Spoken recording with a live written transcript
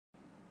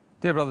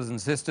Dear brothers and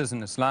sisters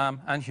in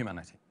Islam and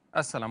humanity,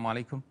 Assalamu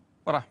alaikum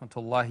wa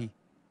rahmatullahi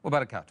wa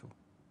barakatuh.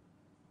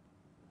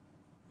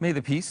 May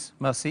the peace,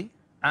 mercy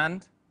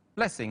and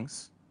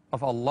blessings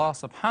of Allah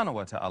subhanahu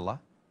wa ta'ala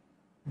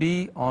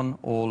be on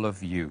all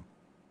of you.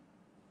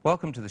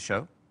 Welcome to the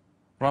show,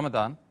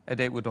 Ramadan, a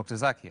date with Dr.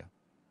 Zakir.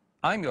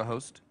 I'm your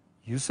host,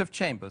 Yusuf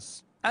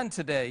Chambers, and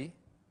today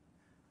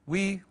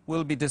we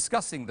will be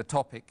discussing the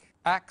topic,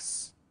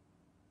 acts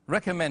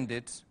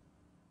recommended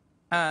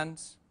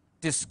and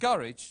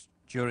discouraged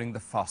during the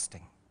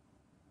fasting.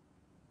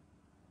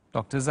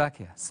 Dr.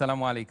 Zakir,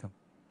 Assalamu alaikum.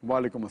 Wa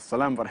alaikum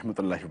assalam wa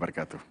rahmatullahi wa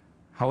barakatuh.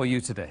 How are you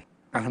today?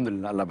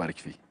 Alhamdulillah, Allah barik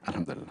fi.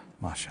 Alhamdulillah.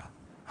 MashaAllah.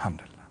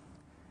 Alhamdulillah.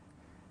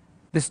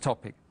 This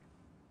topic,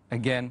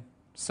 again,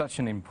 such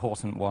an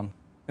important one.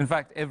 In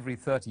fact, every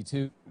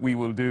 32 we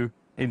will do,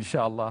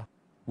 inshallah,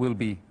 will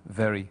be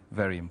very,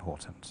 very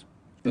important.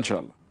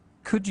 Inshallah.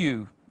 Could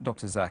you,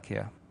 Dr.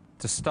 Zakir,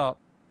 to start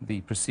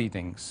the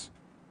proceedings,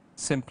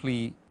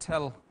 simply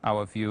tell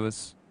our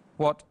viewers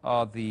what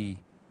are the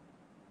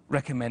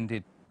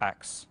recommended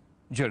acts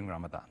during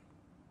Ramadan?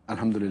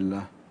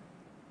 Alhamdulillah.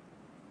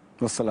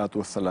 Wassalatu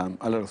wassalam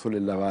ala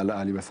rasulillah wa ala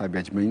alihi wa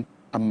sahbihi ajmain.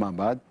 Amma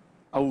ba'd.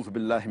 A'udhu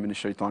billahi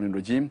minash shaitanir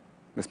rajim.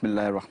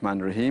 Bismillahir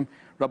rahmanir rahim.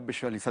 Rabbi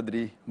shrah li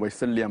sadri wa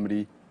yassir li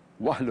amri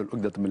wahlul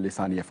 'uqdatam min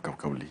lisani yafqahu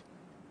qawli.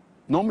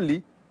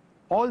 Normally,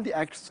 all the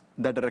acts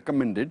that are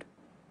recommended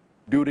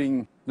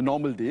during the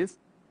normal days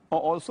are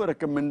also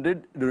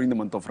recommended during the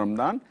month of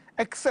Ramadan,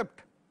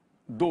 except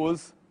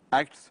those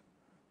acts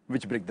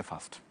which break the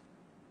fast.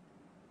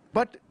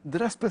 But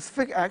there are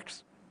specific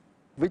acts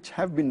which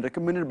have been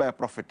recommended by a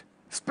prophet,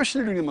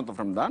 especially during the month of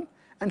Ramadan,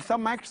 and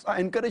some acts are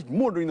encouraged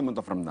more during the month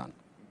of Ramadan.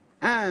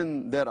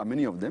 And there are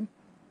many of them.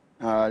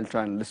 I'll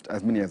try and list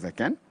as many as I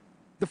can.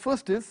 The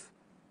first is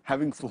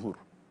having suhoor.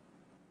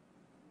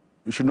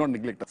 You should not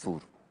neglect the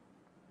suhoor.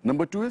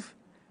 Number two is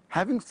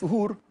having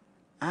suhoor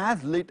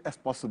as late as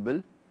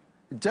possible,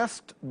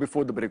 just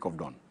before the break of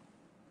dawn.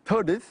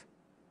 Third is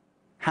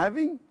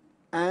having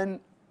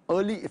an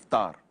early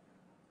iftar,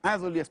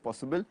 as early as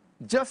possible,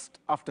 just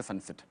after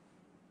sunset.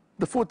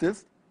 The fourth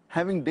is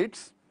having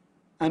dates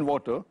and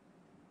water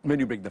when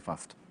you break the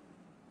fast.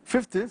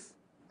 Fifth is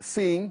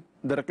saying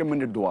the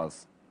recommended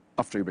du'as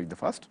after you break the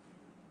fast.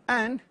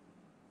 And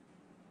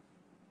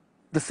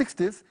the sixth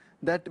is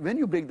that when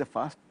you break the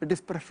fast, it is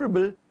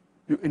preferable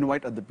you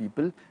invite other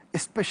people,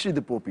 especially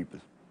the poor people.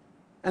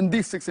 And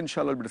these six,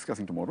 inshallah, we'll be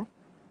discussing tomorrow.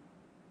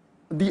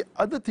 The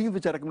other things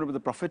which are recommended by the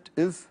Prophet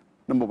is,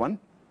 number one,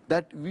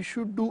 that we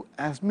should do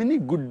as many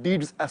good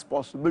deeds as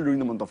possible during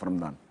the month of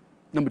Ramadan.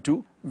 Number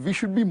two, we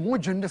should be more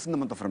generous in the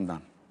month of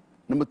Ramadan.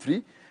 Number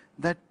three,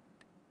 that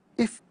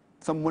if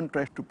someone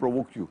tries to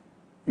provoke you,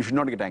 you should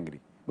not get angry,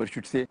 but you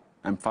should say,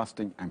 I'm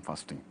fasting, I'm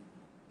fasting.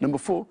 Number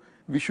four,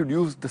 we should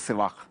use the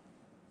siwak,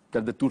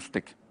 that's the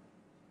toothpick.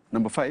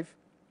 Number five,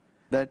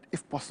 that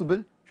if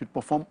possible, should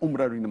perform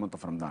umrah during the month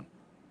of Ramadan.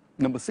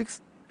 Number six,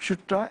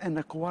 should try and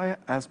acquire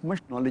as much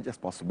knowledge as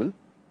possible.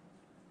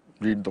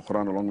 Read the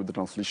Quran along with the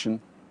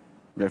translation.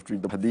 We have to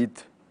read the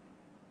Hadith,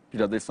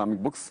 read other Islamic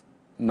books.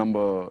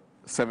 Number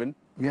seven,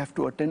 we have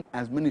to attend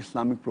as many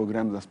Islamic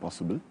programs as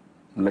possible,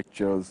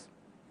 lectures,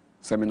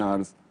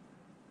 seminars,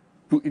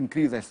 to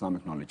increase our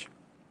Islamic knowledge.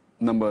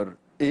 Number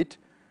eight,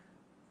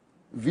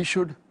 we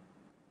should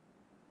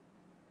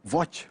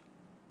watch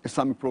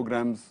Islamic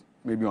programs,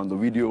 maybe on the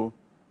video,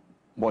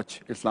 watch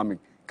Islamic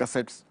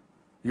cassettes,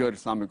 hear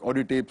Islamic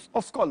audio tapes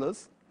of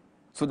scholars,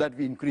 so that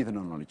we increase in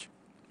our knowledge.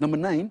 Number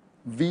nine,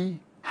 we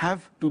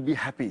have to be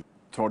happy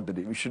throughout the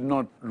day. We should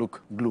not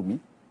look gloomy.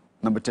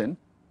 Number 10,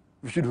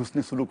 we should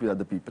husni suluk with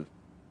other people.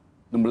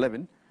 Number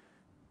 11,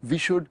 we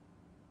should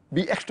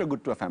be extra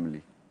good to our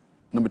family.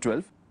 Number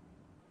 12,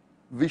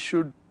 we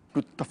should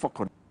do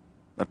tafakkur.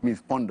 That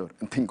means ponder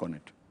and think on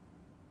it.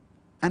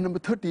 And number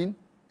 13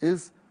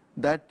 is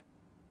that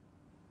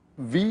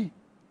we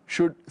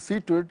should see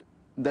to it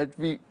that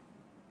we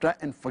try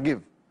and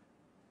forgive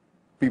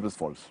people's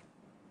faults.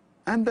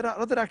 And there are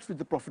other acts which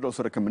the Prophet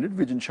also recommended,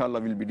 which inshallah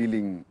we'll be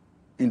dealing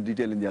in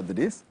detail in the other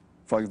days.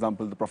 For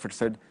example, the Prophet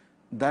said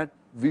that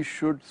we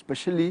should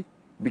especially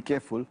be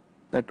careful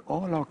that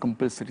all our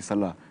compulsory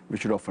salah we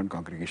should offer in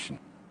congregation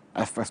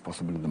as far as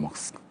possible in the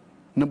mosque.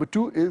 Number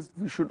two is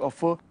we should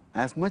offer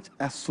as much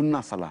as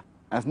sunnah salah,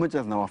 as much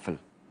as nawafil.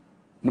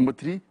 Number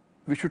three,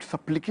 we should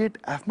supplicate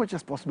as much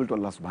as possible to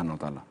Allah subhanahu wa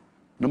ta'ala.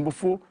 Number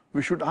four,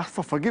 we should ask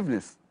for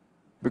forgiveness,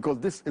 because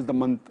this is the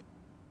month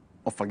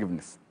of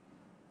forgiveness.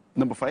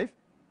 Number five,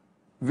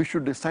 we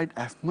should recite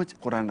as much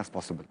Quran as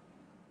possible.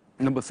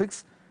 Number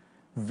six,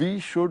 we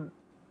should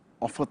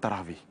offer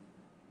Taraweeh.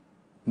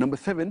 Number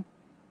seven,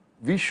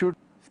 we should,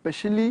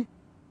 especially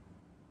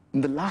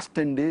in the last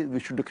 10 days, we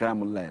should do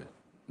Qiyamul Layl.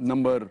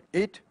 Number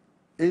eight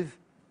is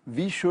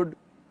we should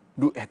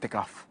do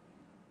I'tikaf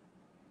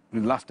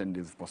in the last 10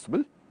 days if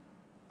possible.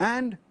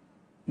 And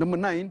number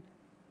nine,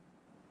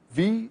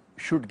 we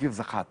should give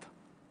zakat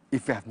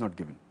if we have not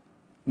given.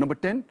 Number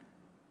 10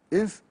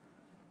 is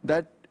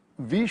that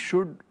we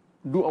should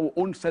do our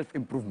own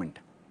self-improvement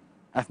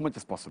as much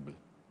as possible.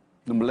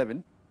 Number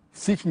 11,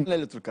 seeking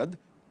Laylatul Qadr.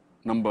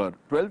 Number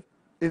 12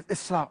 is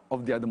Islah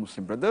of the other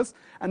Muslim brothers.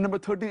 And number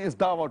 13 is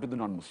Dawah to the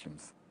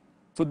non-Muslims.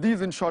 So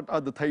these, in short, are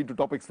the 32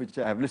 topics which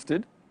I have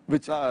listed,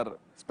 which are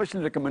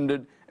specially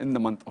recommended in the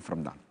month of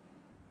Ramadan.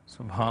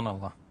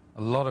 Subhanallah.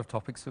 A lot of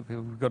topics that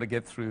we've got to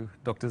get through,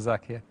 Dr.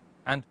 Zakir.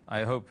 And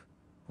I hope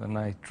and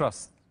I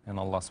trust in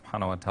Allah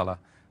subhanahu wa ta'ala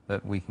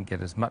that we can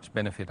get as much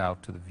benefit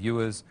out to the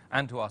viewers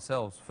and to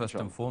ourselves, first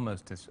and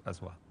foremost,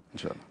 as well.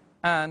 Inshallah.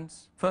 And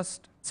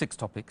first 6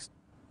 topics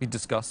we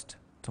discussed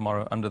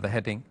tomorrow under the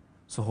heading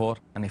Suhoor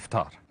and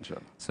Iftar.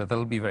 Inshallah. So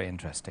that'll be very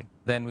interesting.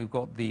 Then we've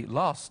got the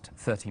last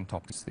 13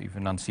 topics that you've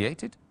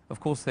enunciated. Of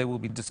course, they will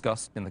be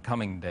discussed in the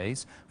coming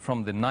days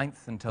from the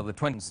 9th until the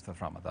 20th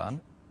of Ramadan.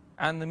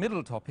 And the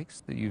middle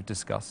topics that you've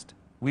discussed,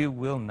 we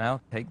will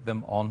now take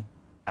them on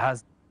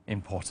as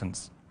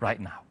importance right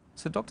now.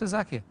 So Dr.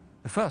 Zakir,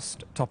 the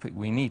first topic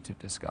we need to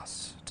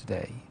discuss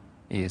today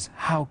is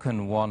how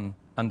can one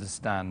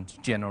understand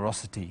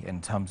generosity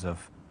in terms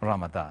of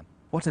Ramadan?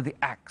 What are the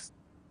acts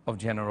of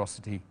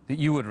generosity that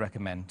you would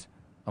recommend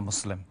a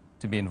Muslim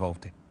to be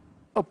involved in?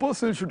 A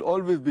person should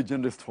always be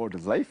generous throughout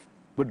his life,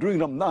 but during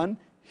Ramadan,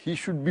 he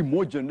should be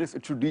more generous.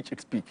 It should reach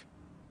its peak.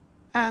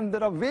 And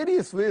there are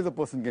various ways a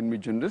person can be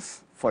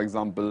generous. For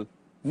example,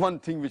 one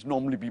thing which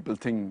normally people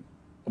think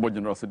about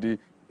generosity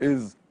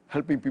is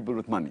helping people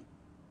with money.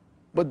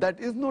 But that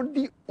is not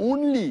the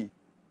only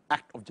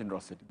act of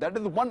generosity. That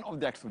is one of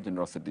the acts of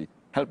generosity,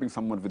 helping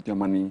someone with your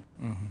money.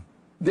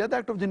 The other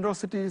act of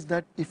generosity is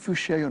that if you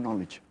share your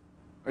knowledge,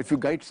 or if you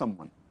guide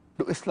someone,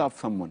 to Islah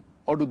someone,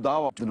 or to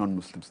Dawah to the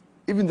non-Muslims,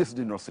 even this is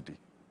generosity.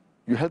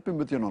 You help him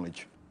with your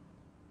knowledge.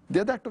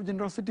 The other act of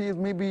generosity is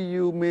maybe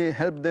you may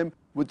help them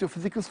with your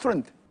physical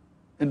strength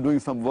in doing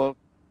some work,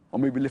 or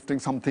maybe lifting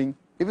something.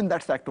 Even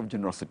that's the act of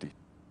generosity.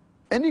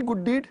 Any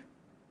good deed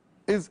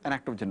is an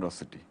act of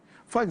generosity.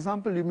 For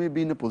example, you may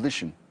be in a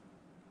position.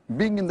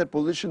 Being in that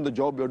position, the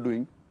job you're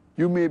doing,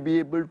 you may be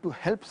able to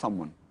help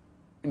someone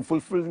in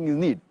fulfilling his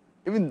need.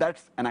 Even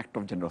that's an act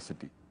of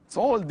generosity.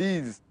 So all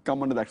these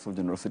come under the acts of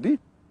generosity.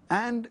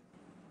 And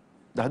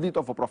the hadith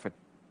of a Prophet,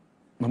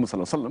 Muhammad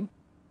Sallallahu Alaihi Wasallam,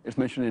 it's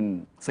mentioned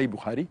in Sahih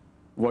Bukhari,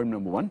 volume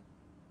number 1.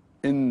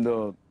 In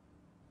the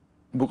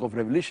book of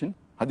Revelation,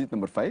 hadith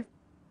number 5,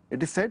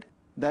 it is said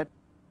that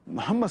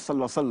Muhammad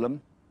Sallallahu Alaihi Wasallam,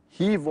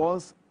 he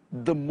was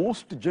the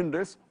most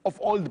generous of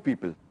all the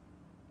people.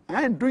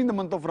 And during the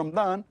month of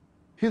Ramadan,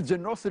 his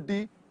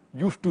generosity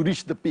used to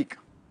reach the peak.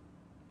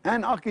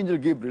 And Archangel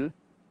Gabriel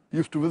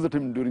used to visit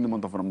him during the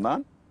month of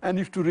Ramadan and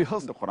used to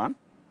rehearse the Quran.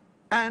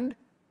 And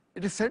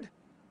it is said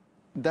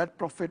that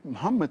Prophet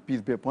Muhammad,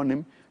 peace be upon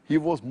him, he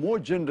was more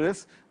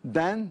generous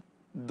than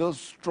the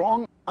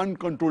strong,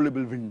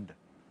 uncontrollable wind.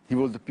 He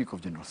was the peak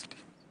of generosity.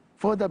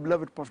 Further,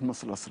 beloved Prophet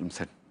Muhammad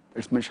said,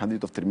 it's mentioned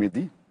hadith of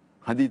Tirmidhi,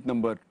 hadith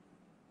number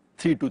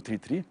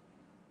 3233,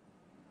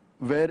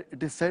 where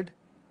it is said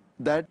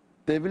that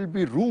there will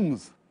be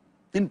rooms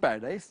in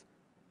paradise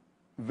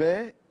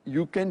where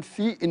you can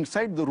see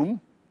inside the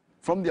room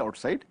from the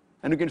outside,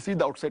 and you can see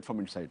the outside from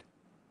inside.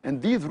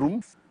 And these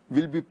rooms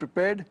will be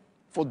prepared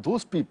for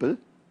those people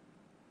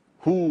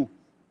who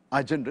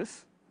are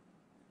generous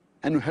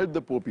and who help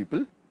the poor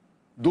people,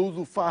 those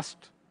who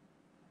fast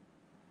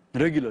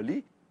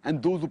regularly,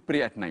 and those who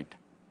pray at night.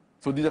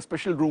 So these are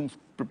special rooms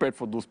prepared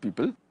for those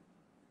people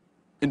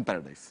in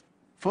paradise.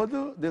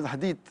 Further, there's a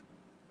hadith,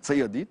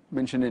 Sahih hadith,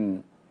 mentioned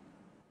in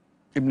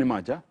Ibn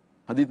Majah,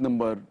 hadith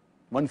number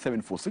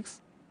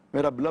 1746,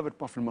 where our beloved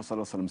Prophet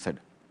Muhammad said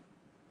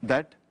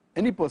that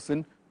any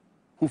person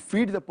who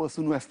feeds the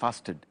person who has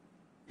fasted,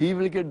 he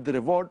will get the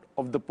reward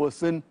of the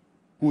person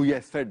who he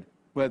has fed,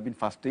 who has been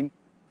fasting,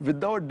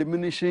 without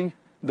diminishing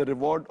the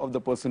reward of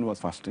the person who was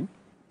fasting.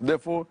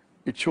 Therefore,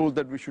 it shows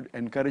that we should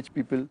encourage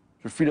people,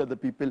 should feed other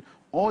people.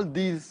 All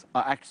these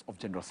are acts of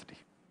generosity.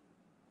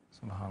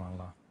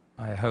 Subhanallah.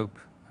 I hope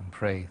and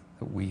pray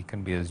that we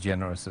can be as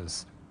generous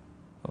as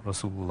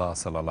Rasulullah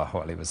sallallahu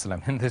alaihi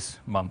wasallam in this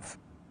month.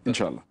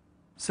 Inshallah.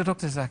 So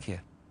Dr. Zakir,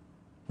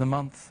 the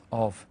month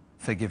of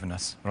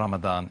forgiveness,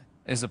 Ramadan,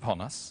 is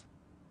upon us,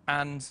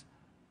 and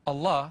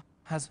Allah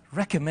has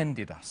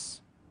recommended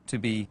us to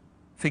be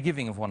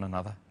forgiving of one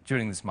another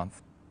during this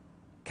month.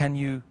 Can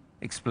you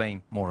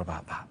explain more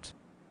about that?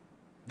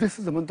 This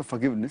is the month of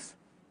forgiveness,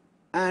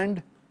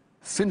 and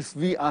since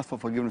we ask for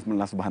forgiveness from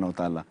Allah subhanahu wa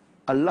ta'ala,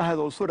 Allah has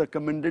also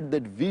recommended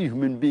that we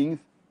human beings,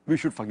 we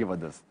should forgive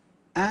others.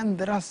 And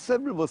there are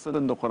several verses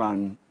in the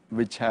Quran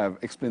which have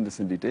explained this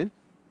in detail.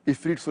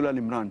 If you read Surah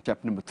Al-Imran,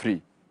 chapter number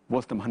 3,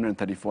 verse number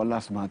 134, Allah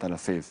subhanahu wa ta'ala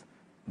says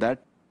that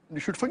you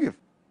should forgive.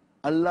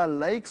 Allah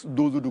likes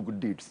those who do good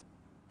deeds.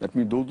 That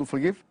means those who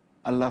forgive,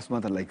 Allah subhanahu wa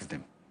ta'ala likes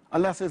them.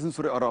 Allah says in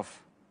Surah Araf,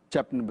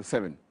 chapter number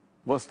 7,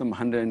 verse number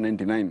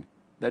 199,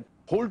 that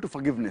hold to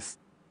forgiveness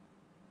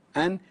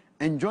and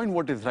enjoin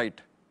what is right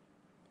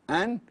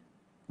and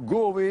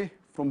go away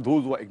from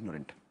those who are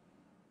ignorant.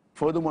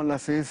 Furthermore, Allah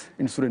says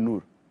in Surah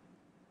Nur,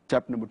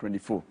 chapter number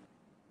 24,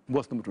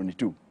 verse number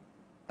 22,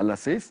 Allah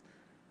says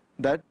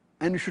that,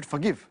 and you should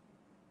forgive.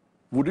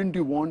 Wouldn't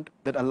you want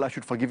that Allah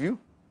should forgive you?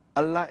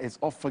 Allah is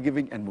oft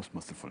forgiving and most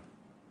merciful.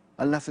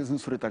 Allah says in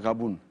Surah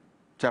Taghabun,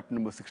 chapter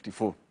number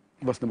 64,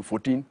 verse number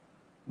 14,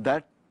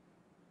 that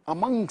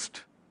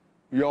amongst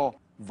your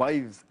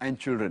wives and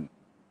children,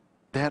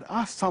 there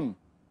are some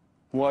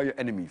who are your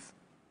enemies.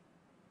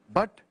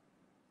 But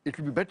it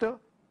will be better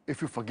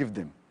if you forgive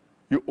them.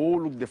 You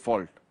overlook their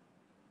fault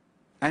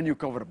and you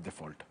cover up their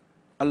fault.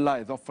 Allah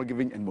is of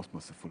forgiving and most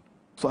merciful.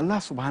 So Allah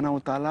subhanahu wa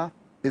ta'ala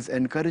is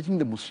encouraging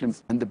the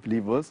Muslims and the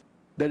believers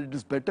that it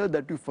is better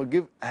that you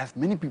forgive as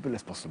many people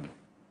as possible,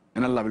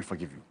 and Allah will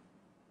forgive you.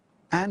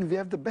 And we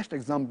have the best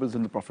examples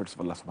in the prophets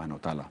of Allah subhanahu wa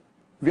ta'ala.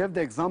 We have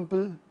the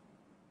example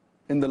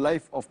in the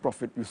life of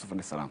Prophet Yusuf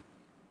alayhi salam,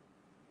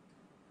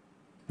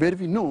 where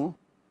we know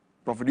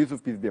Prophet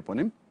Yusuf, peace be upon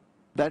him,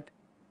 that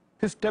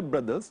his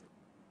stepbrothers,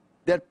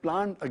 they had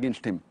planned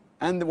against him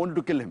and they wanted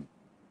to kill him.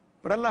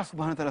 But Allah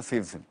subhanahu wa ta'ala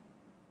saves him.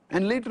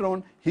 And later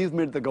on, he is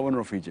made the governor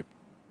of Egypt.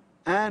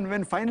 And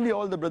when finally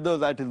all the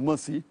brothers are at his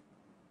mercy,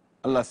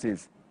 Allah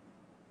says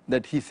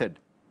that he said,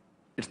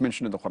 it's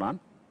mentioned in the Quran,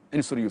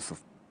 in Surah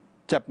Yusuf,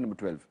 chapter number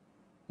 12,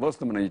 verse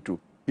number 92.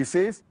 He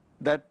says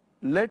that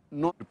let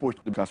not reproach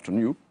be cast on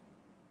you,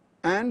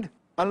 and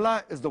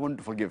Allah is the one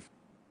to forgive.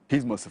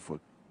 He's merciful.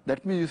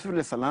 That means Yusuf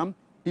alayhi salam,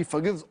 he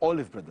forgives all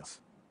his brothers.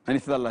 And he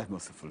says Allah is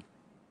merciful.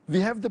 We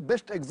have the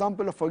best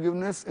example of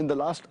forgiveness in the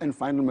last and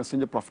final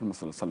messenger, Prophet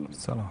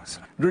Muhammad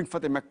during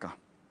Fateh Mecca.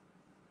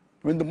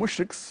 When the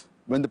mushriks,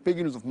 when the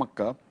pagans of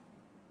Mecca,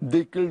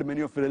 they killed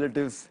many of his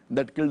relatives,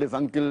 that killed his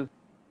uncle,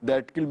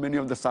 that killed many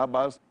of the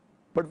Sahabas.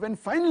 But when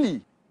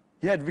finally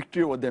he had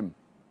victory over them,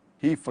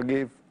 he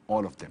forgave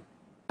all of them.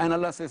 And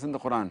Allah says in the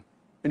Quran,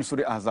 in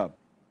Surah Ahzab,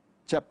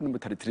 chapter number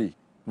 33,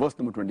 verse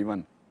number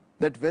 21,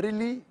 that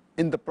verily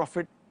in the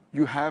Prophet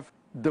you have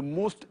the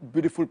most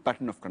beautiful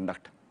pattern of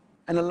conduct.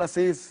 And Allah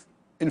says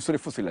in Surah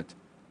Fusilat,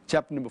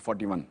 chapter number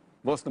 41,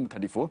 verse number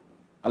 34,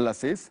 Allah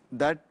says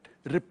that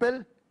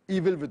repel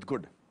evil with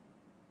good.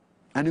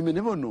 And you may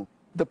never know,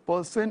 the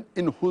person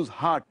in whose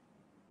heart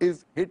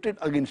is hatred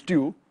against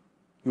you,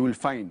 you will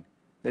find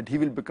that he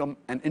will become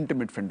an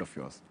intimate friend of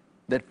yours.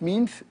 That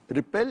means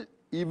repel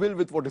evil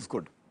with what is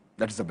good.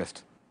 That is the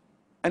best.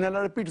 And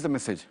Allah repeats the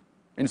message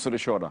in Surah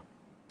Shura,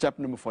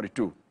 chapter number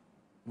 42,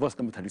 verse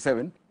number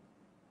 37.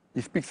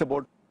 He speaks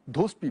about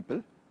those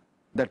people,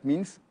 that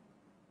means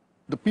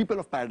the people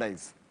of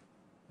paradise.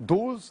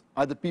 Those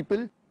are the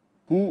people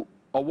who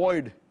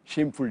avoid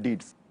shameful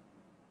deeds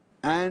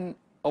and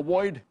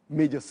avoid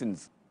major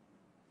sins.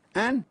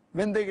 And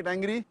when they get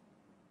angry,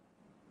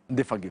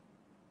 they forgive.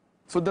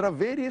 So there are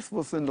various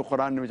verses in the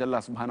Quran in which Allah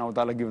subhanahu wa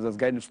ta'ala gives us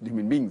guidance to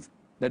human beings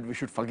that we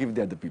should forgive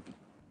the other people.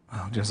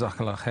 Well,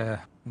 Jazakallah khair,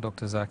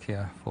 Dr.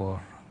 Zakir, for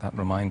that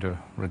reminder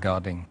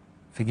regarding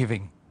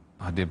forgiving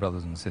our dear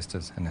brothers and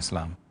sisters in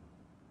Islam.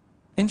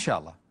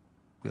 Inshallah,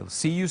 we'll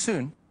see you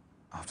soon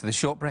after this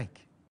short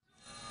break.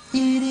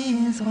 It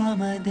is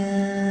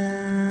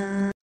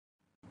Ramadan.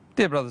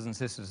 Dear brothers and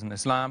sisters in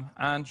Islam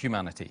and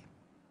humanity,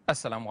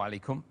 Assalamu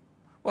alaikum.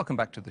 Welcome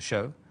back to the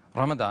show,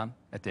 Ramadan,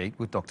 a date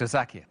with Dr.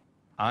 Zakir.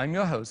 I'm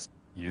your host,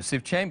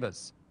 Yusuf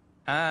Chambers,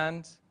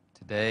 and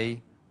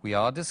today we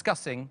are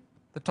discussing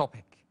the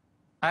topic,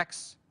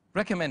 acts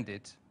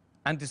recommended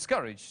and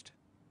discouraged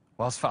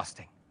whilst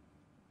fasting.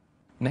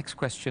 Next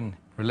question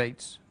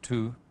relates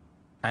to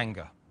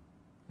anger.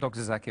 Dr.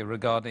 Zakir,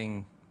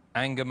 regarding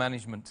anger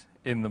management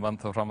in the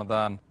month of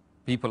Ramadan,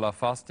 people are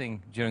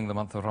fasting during the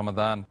month of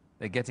Ramadan,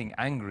 they're getting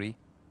angry.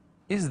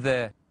 Is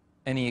there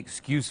any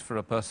excuse for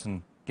a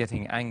person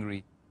getting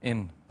angry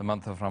in the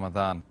month of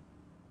Ramadan?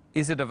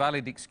 Is it a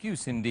valid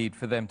excuse indeed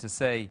for them to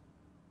say,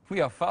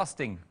 we are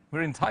fasting,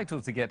 we're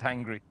entitled to get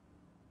angry?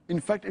 In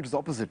fact, it's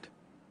opposite.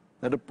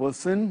 That a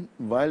person,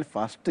 while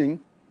fasting,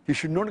 he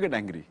should not get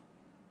angry.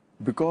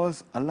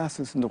 Because Allah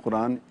says in the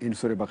Quran, in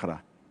Surah Baqarah,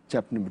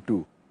 chapter number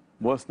 2,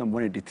 verse number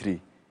 183,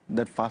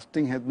 that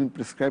fasting has been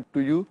prescribed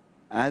to you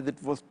as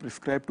it was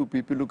prescribed to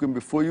people who came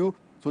before you,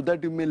 so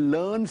that you may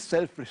learn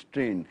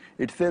self-restraint.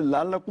 It says,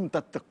 لَعَلَّكُمْ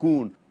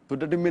تَتَّقُونَ, so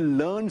that you may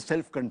learn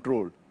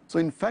self-control. So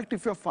in fact,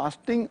 if you're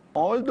fasting,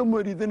 all the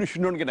more reason you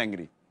should not get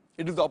angry.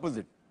 It is the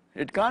opposite.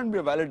 It can't be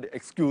a valid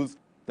excuse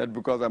that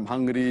because I'm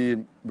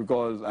hungry,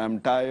 because I'm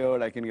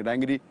tired, I can get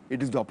angry.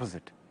 It is the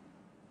opposite.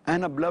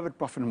 And our beloved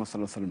Prophet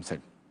Muhammad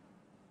said,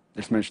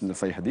 it's mentioned in the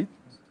Sahih Hadith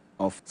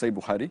of Sahih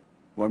Bukhari,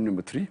 volume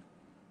number 3,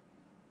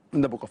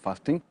 in the book of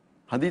fasting,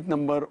 Hadith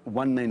number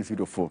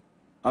 1904.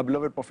 Our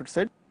beloved Prophet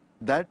said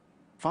that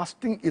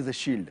fasting is a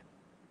shield.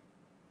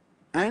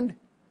 And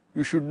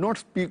you should not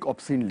speak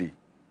obscenely.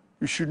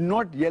 You should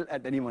not yell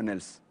at anyone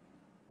else.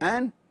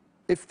 And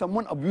if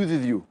someone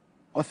abuses you,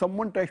 or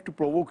someone tries to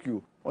provoke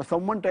you, or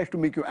someone tries to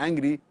make you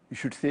angry, you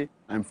should say,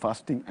 I'm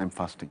fasting, I'm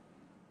fasting.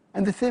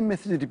 And the same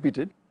message is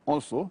repeated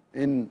also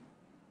in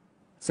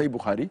Sahih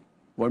Bukhari,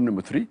 volume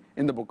number 3,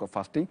 in the book of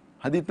fasting,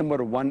 Hadith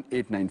number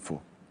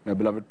 1894. My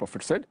beloved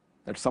Prophet said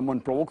that someone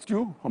provokes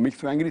you or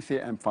makes you angry,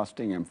 say, I'm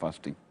fasting, I'm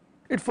fasting.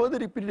 It further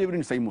repeated even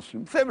in Sahih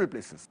Muslim, several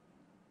places.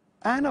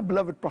 And our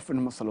beloved Prophet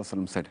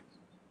Muhammad said,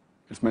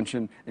 it's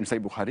mentioned in Sahih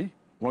Bukhari,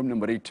 volume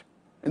number 8,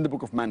 in the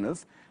book of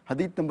manners,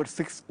 Hadith number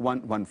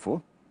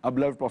 6114. Our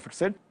beloved Prophet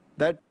said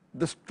that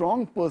the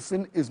strong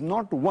person is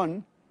not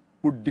one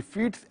who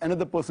defeats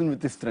another person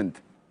with his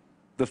strength.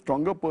 The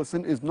stronger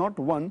person is not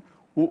one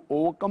who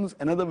overcomes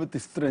another with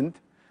his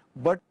strength,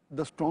 but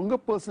the stronger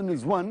person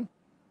is one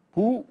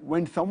who,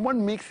 when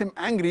someone makes him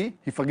angry,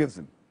 he forgives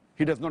him.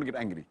 He does not get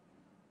angry.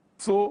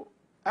 So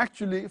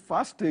actually,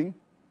 fasting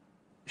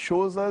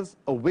shows us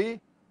a way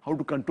how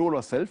to control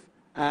ourselves,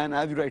 and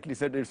as you rightly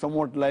said, it's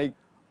somewhat like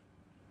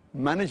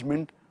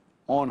management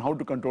on how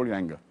to control your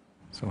anger.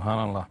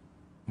 Subhanallah.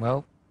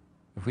 Well,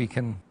 if we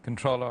can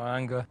control our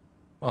anger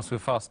whilst we're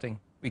fasting,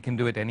 we can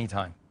do it any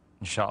time,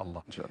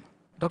 inshallah. Inshallah.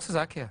 Dr.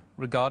 Zakir,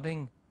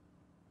 regarding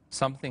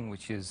something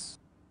which is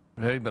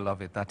very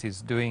beloved, that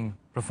is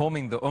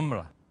performing the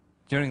Umrah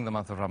during the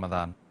month of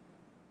Ramadan,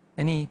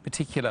 any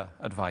particular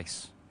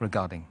advice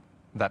regarding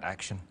that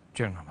action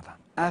during Ramadan?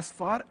 As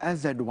far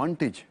as the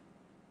advantage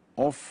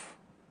of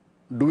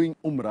doing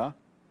Umrah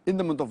in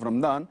the month of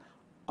Ramadan,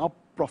 our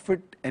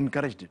Prophet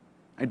encouraged it.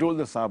 I told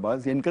the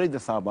Sahabas, he encouraged the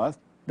Sahabas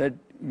that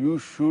you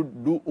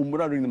should do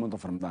Umrah during the month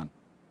of Ramadan.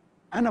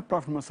 And our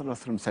Prophet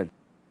ﷺ said,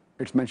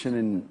 it's mentioned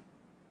in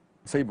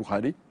Sahih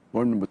Bukhari,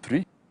 volume number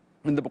 3,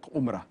 in the book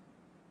of Umrah,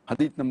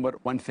 hadith number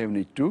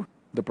 1782,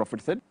 the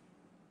Prophet said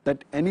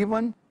that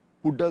anyone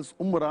who does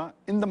Umrah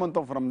in the month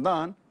of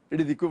Ramadan,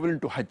 it is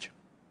equivalent to Hajj.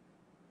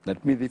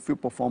 That means if you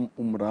perform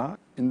Umrah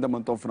in the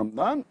month of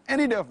Ramadan,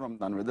 any day of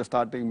Ramadan, whether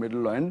starting,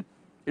 middle or end,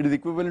 it is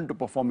equivalent to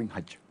performing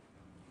Hajj.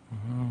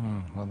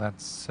 Well,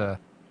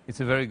 it's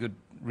a very good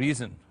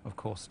reason, of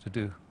course, to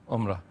do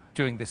Umrah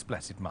during this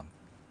blessed month.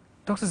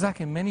 Dr.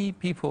 Zakir, many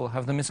people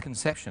have the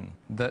misconception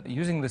that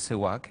using the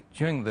siwak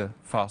during the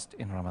fast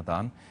in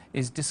Ramadan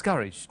is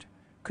discouraged.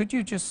 Could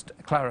you just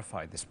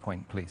clarify this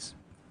point, please?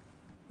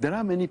 There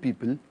are many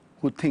people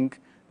who think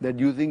that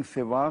using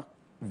siwak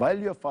while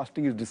you are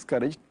fasting is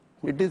discouraged.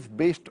 It is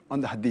based on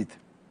the hadith.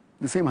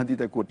 The same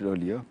hadith I quoted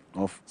earlier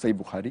of Sahih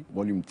Bukhari,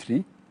 volume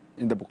 3,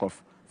 in the book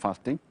of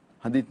fasting,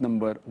 hadith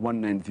number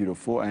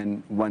 1904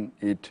 and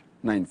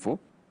 1894.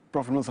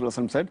 Prophet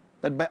ﷺ said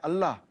that by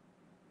Allah,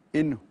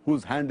 in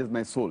whose hand is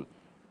my soul,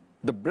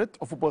 the breath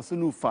of a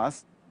person who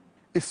fasts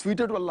is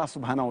sweeter to Allah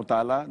subhanahu wa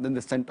ta'ala than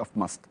the scent of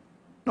musk.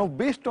 Now,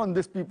 based on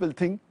this, people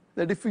think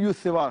that if you use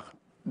siwak,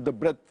 the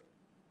breath,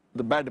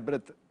 the bad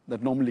breath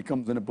that normally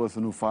comes when a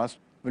person who fasts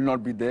will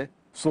not be there.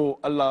 So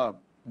Allah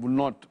will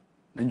not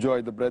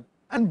enjoy the breath.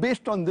 And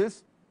based on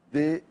this,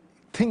 they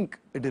think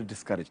it is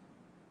discouraged.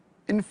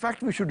 In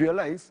fact, we should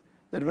realize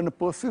that when a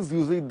person is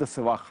using the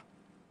siwak,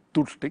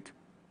 toothstick,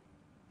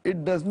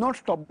 it does not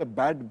stop the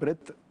bad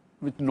breath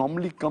which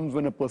normally comes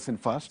when a person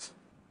fasts.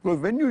 Because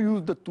when you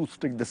use the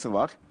toothstick, the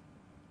siwak,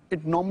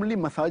 it normally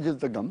massages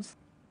the gums.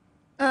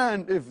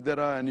 And if there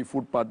are any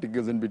food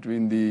particles in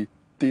between the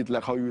teeth,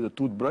 like how you use a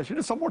toothbrush, it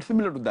is somewhat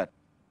similar to that.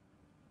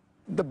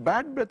 The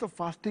bad breath of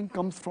fasting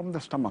comes from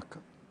the stomach,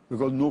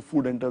 because no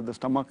food enters the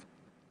stomach,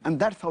 and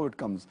that's how it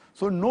comes.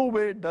 So no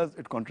way does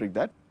it contradict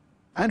that.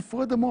 And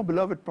furthermore,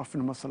 beloved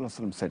Prophet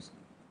ﷺ said,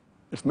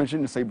 it's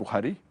mentioned in Sahih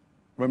Bukhari,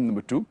 volume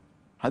number 2,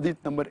 hadith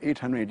number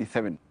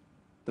 887,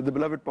 that the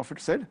beloved Prophet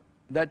said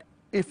that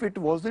if it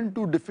wasn't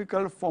too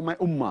difficult for my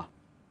ummah,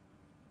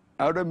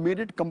 I would have made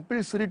it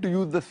compulsory to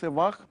use the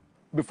siwak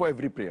before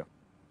every prayer.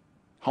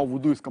 How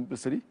wudu is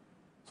compulsory.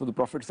 So the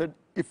Prophet said,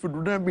 if it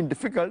wouldn't have been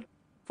difficult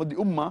for the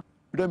ummah,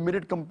 it would have made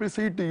it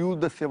compulsory to use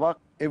the siwak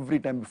every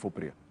time before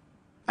prayer.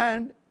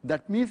 And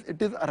that means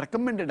it is a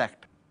recommended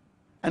act.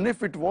 And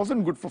if it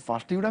wasn't good for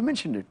fasting, we would have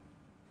mentioned it.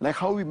 Like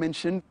how we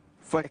mentioned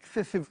for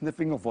excessive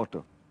sniffing of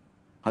water.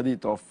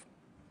 Hadith of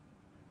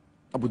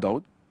Abu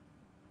Dawud,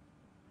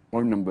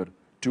 volume number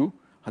 2,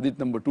 hadith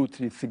number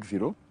 2360,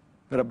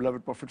 where our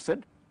beloved Prophet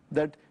said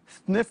that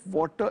sniff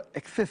water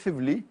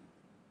excessively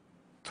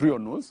through your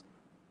nose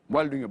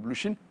while doing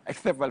ablution,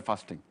 except while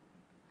fasting.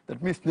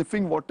 That means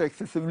sniffing water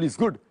excessively is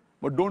good,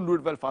 but don't do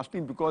it while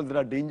fasting, because there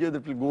are dangers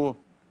that will go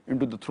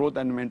into the throat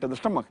and enter the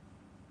stomach.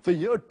 So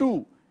here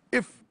too,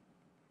 if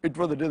it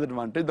was a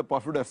disadvantage, the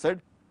Prophet would have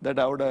said that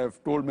I would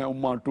have told my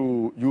ummah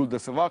to use the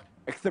siwak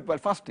except while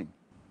fasting.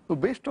 So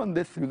based on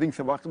this, using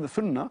siwak in the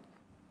sunnah,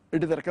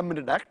 it is a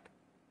recommended act,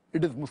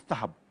 it is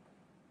mustahab,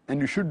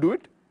 and you should do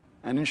it,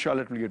 and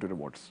inshallah it will get you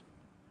rewards.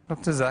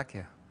 Dr.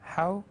 Zakir,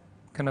 how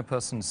can a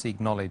person seek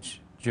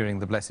knowledge during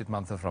the blessed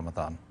month of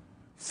Ramadan?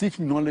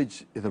 Seeking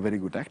knowledge is a very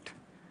good act,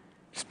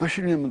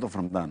 especially in the month of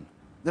Ramadan.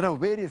 There are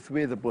various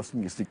ways a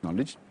person can seek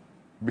knowledge.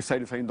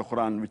 Besides studying the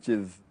Quran, which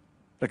is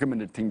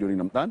recommended thing during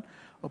Ramadan,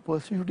 a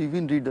person should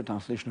even read the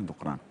translation of the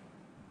Quran.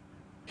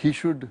 He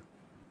should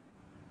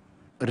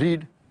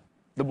read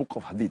the book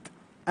of Hadith.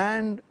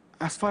 And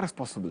as far as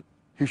possible,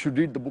 he should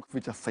read the books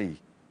which are Sahih,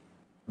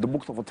 the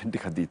books of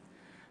authentic Hadith.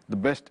 The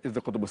best is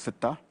the Kutub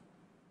al-Sittah.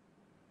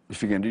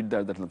 If you can read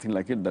that, there's nothing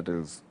like it. That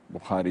is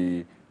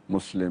Bukhari,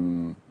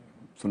 Muslim,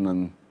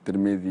 Sunan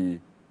Tirmidhi,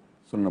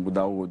 Sunan Abu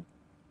Dawud,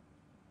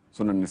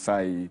 Sunan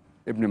Nisai,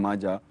 Ibn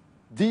Majah.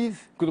 These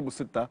Kutub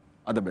al-Sittah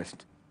are the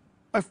best.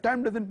 If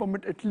time doesn't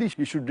permit, at least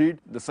he should read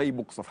the Sahih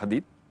books of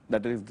Hadith,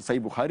 that is the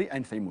Sahih Bukhari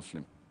and Sahih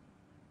Muslim.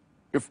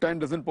 If time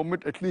doesn't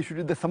permit, at least he should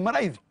read the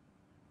summarized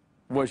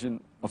version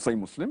of Sahih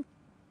Muslim,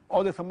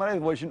 or the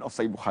summarized version of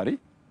Sahih Bukhari,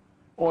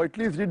 or at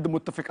least read the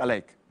Muttafiq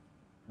Alayk,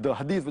 the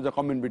hadiths which are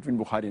common between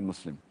Bukhari and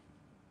Muslim.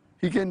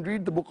 He can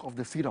read the book of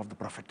the Seerah of the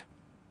Prophet.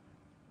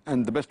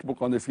 And the best book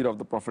on the Seerah of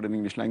the Prophet in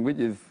English language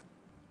is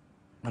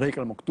Naik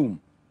al-Maktoum,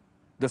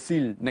 the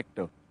sealed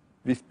nectar,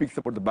 which speaks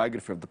about the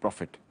biography of the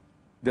Prophet.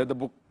 The other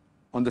book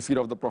on the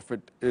Seerah of the Prophet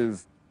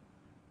is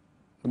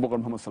the book on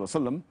Muhammad Sallallahu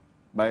Alaihi Wasallam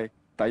by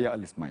Taya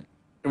al-Ismail.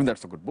 Even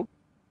that's a good book.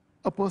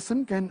 A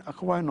person can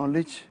acquire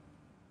knowledge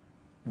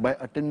by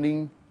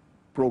attending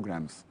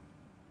programs.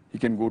 He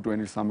can go to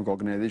an Islamic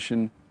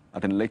organization,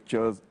 attend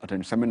lectures,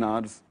 attend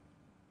seminars.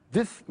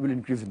 This will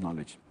increase his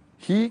knowledge.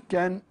 He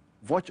can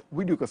watch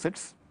video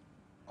cassettes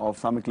of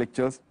Islamic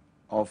lectures,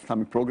 of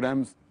Islamic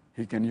programs.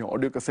 He can hear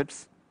audio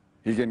cassettes.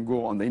 He can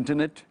go on the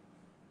internet,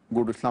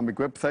 go to Islamic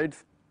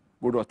websites,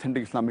 go to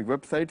authentic Islamic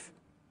websites.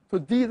 So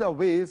these are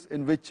ways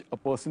in which a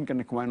person can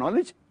acquire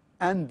knowledge,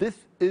 and this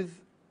is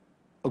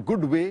a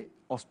good way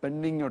of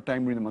spending your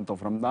time during the month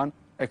of Ramadan,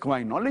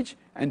 acquiring knowledge,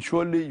 and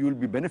surely you will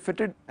be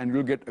benefited and you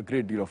will get a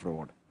great deal of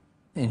reward.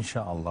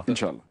 Inshallah.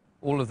 Inshallah.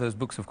 All of those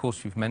books, of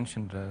course, you've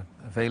mentioned are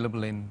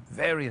available in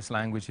various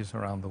languages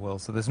around the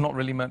world, so there's not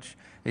really much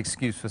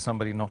excuse for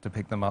somebody not to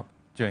pick them up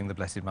during the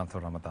blessed month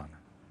of Ramadan.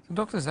 So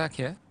Dr.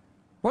 Zakir,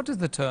 what does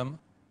the term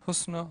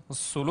husn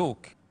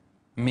al-suluk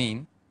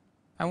mean,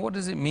 and what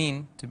does it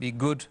mean to be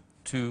good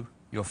to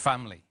your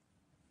family?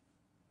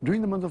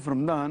 During the month of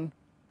Ramadan,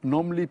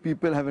 normally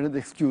people have another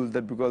excuse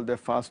that because they're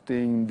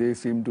fasting, they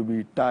seem to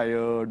be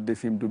tired, they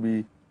seem to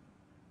be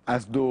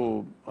as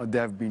though they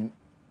have been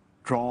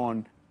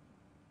drawn.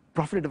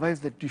 Prophet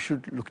advised that you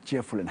should look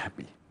cheerful and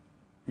happy.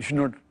 You should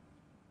not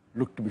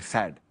look to be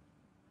sad.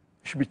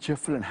 You should be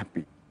cheerful and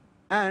happy.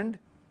 And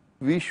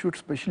we should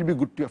especially be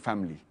good to your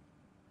family.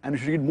 And you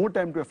should give more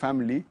time to your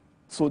family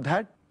so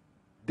that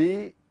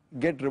they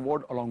get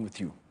reward along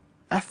with you.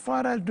 As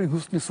far as doing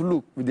husn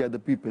suluk with the other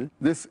people,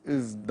 this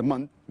is the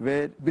month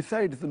where,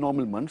 besides the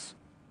normal months,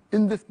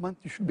 in this month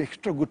you should be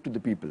extra good to the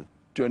people,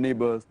 to your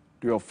neighbors,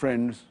 to your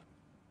friends,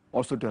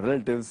 also to your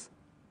relatives,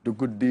 do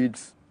good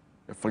deeds,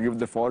 forgive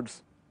their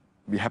faults,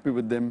 be happy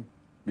with them,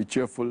 be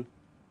cheerful.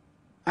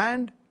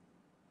 And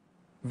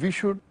we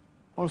should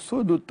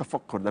also do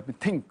tafakkur, that we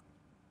think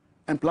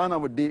and plan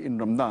our day in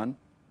Ramadan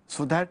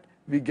so that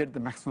we get the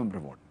maximum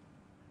reward.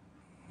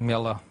 May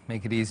Allah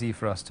make it easy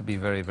for us to be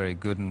very, very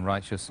good and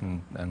righteous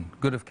and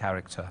good of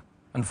character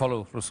and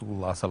follow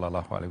Rasulullah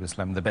sallallahu alaihi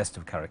wasallam, the best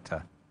of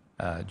character,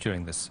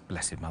 during this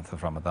blessed month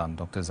of Ramadan,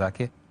 Dr.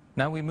 Zakir.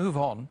 Now we move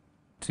on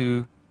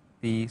to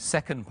the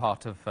second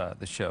part of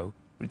the show,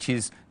 which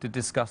is to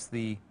discuss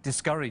the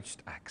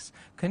discouraged acts.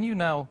 Can you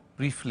now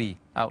briefly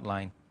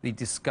outline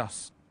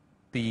discuss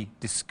the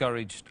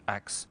discouraged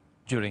acts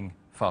during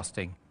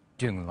fasting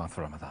during the month of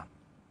Ramadan?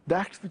 The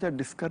acts which are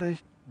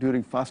discouraged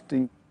during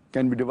fasting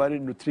can be divided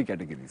into three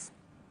categories.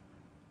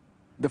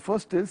 The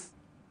first is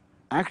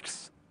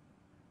acts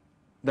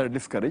that are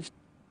discouraged,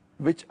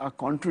 which are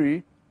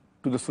contrary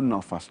to the sunnah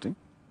of fasting.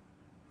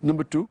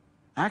 Number two,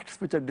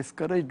 acts which are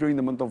discouraged during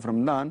the month of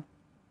Ramadan,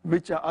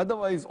 which are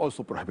otherwise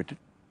also prohibited.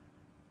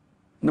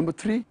 Number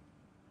three,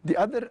 the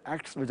other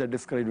acts which are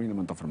discouraged during the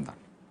month of Ramadan.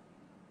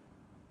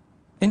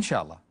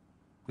 Inshallah.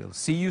 We'll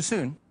see you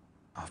soon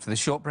after this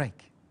short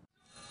break.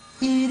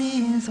 It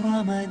is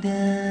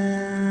Ramadan.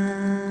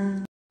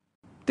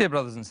 Dear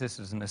brothers and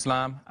sisters in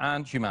Islam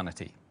and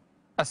humanity,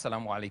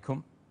 Assalamu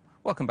alaikum.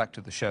 Welcome back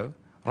to the show,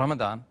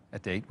 Ramadan, a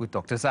date with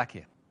Dr.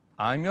 Zakir.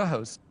 I'm your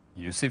host,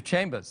 Yusuf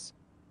Chambers,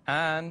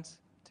 and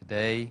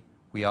today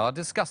we are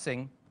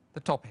discussing the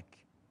topic,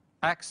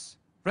 acts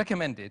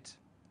recommended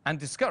and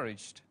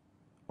discouraged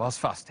whilst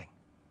fasting.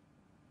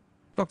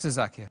 Dr.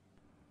 Zakir,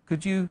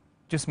 could you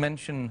just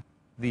mention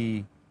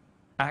the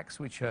acts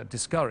which are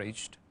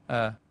discouraged,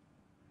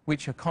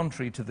 which are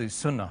contrary to the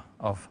sunnah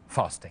of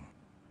fasting?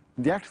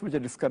 The acts which are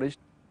discouraged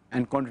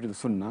and contrary to the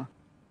sunnah,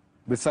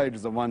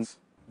 besides the ones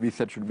we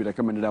said should be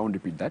recommended, I won't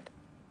repeat that.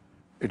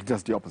 It's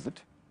just the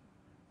opposite.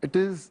 It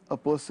is a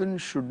person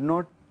should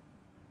not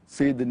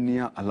say the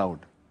niyyah aloud.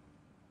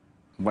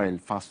 While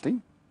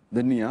fasting,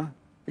 the niyyah,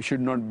 it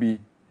should not be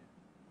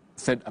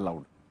said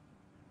aloud.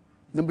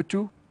 Number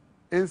two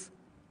is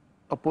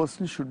a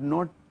person should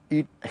not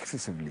eat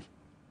excessively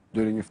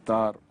during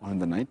iftar or in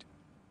the night.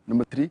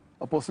 Number three,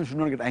 a person should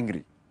not get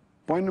angry.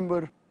 Point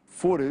number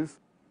four is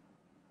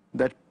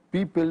that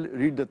people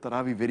read the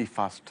Taraweeh very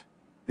fast.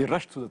 They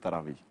rush through the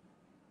Taraweeh.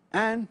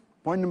 And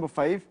point number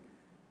five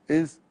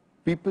is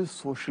people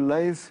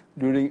socialize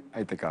during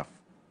I'tikaf.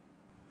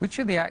 Which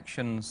are the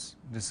actions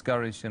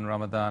discouraged in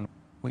Ramadan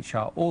which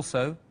are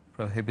also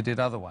prohibited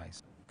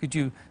otherwise? Could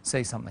you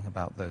say something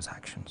about those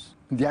actions?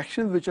 The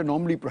actions which are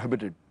normally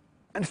prohibited,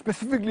 and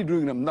specifically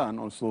during Ramadan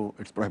also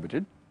it's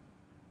prohibited,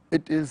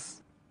 it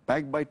is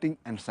backbiting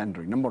and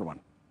slandering, number one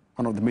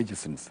of the major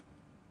sins.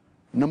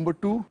 Number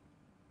two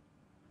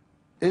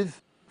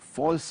is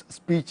false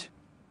speech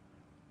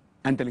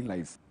and telling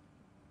lies.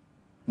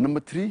 Number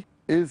three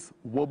is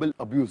verbal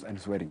abuse and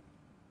swearing.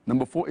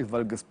 Number four is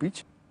vulgar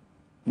speech.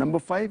 Number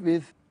five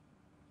is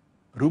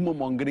rumor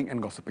mongering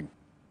and gossiping.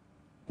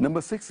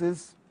 Number six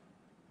is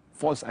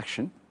false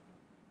action.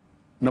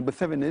 Number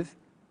seven is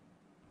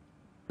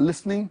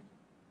listening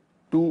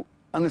to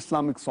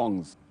un-Islamic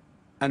songs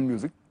and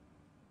music.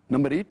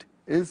 Number 8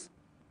 is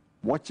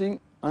watching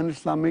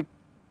un-Islamic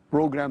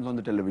programs on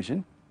the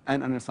television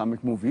and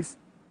un-Islamic movies.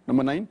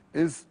 Number 9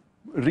 is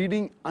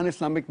reading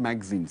un-Islamic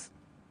magazines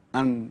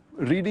and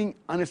reading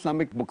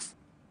un-Islamic books.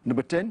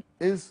 Number 10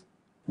 is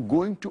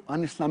going to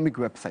un-Islamic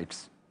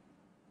websites.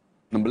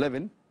 Number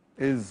 11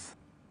 is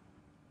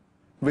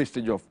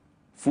wastage of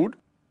food.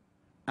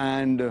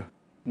 And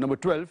number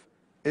 12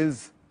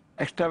 is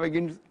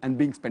extravagance and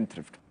being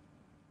spendthrift.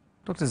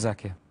 Dr.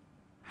 Zakir,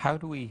 how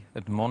do we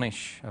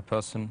admonish a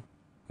person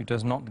who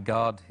does not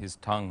guard his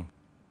tongue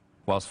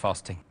whilst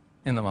fasting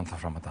in the month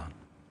of Ramadan?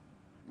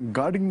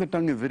 Guarding the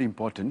tongue is very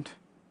important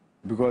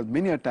because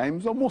many a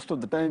times, or most of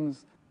the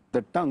times,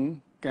 the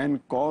tongue can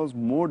cause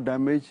more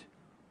damage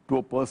to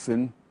a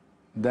person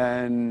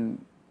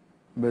than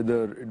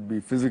whether it be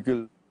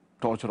physical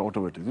torture or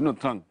whatever it is. You know,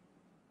 tongue.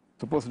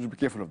 The person should be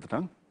careful of the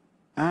tongue.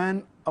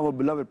 And our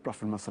beloved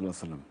Prophet Muhammad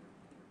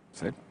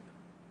said,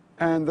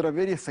 and there are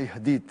various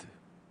hadith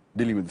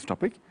dealing with this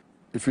topic.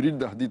 If you read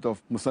the hadith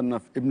of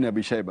Musannaf Ibn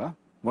Abi Shayba,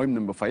 volume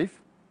number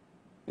 5,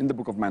 in the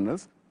book of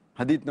manners,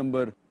 hadith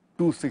number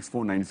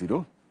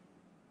 26490,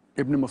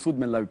 Ibn Masud,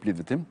 may Allah be pleased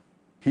with him,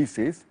 he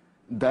says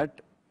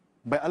that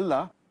by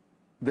Allah,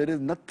 there is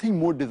nothing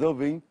more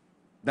deserving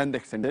than the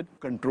extended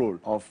control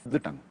of the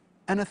tongue.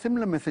 And a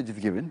similar message is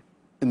given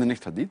in the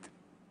next hadith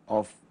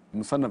of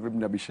Musannaf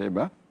Ibn Abi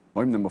Shayba,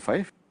 volume number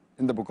 5,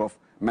 in the book of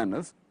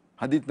manners,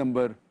 hadith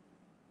number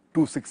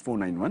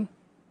 26491,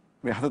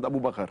 where Hazrat Abu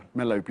Bakr,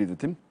 may Allah be pleased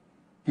with him,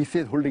 he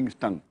says, holding his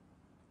tongue,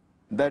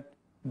 that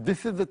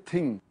this is the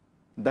thing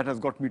that has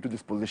got me to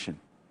this position.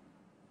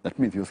 That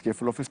means he was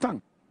careful of his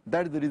tongue.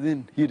 That is the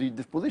reason he reached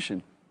this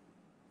position.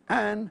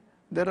 And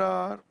there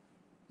are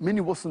many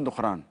verses in the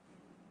Quran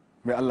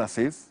where Allah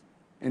says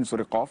in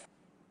Surah Qaf,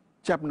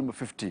 chapter number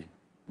 50,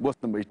 verse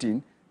number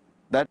 18,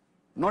 that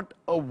not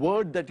a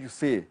word that you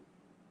say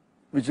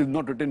which is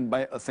not written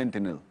by a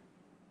sentinel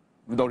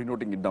without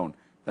noting it down.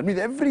 That means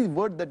every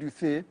word that you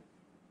say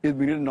is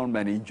being written down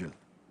by an angel.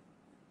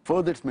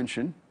 Further, it's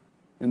mentioned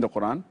in the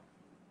Quran,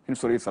 in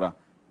Surah Isra,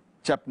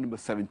 chapter number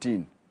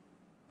 17,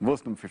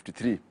 verse number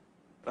 53.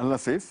 Allah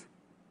says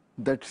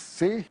that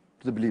say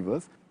to the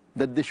believers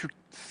that they should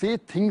say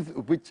things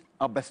which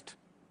are best.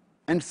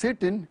 And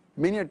Satan,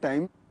 many a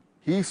time,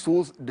 he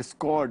sows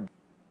discord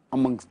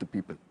amongst the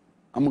people,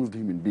 amongst the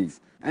human beings.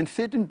 And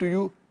Satan to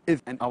you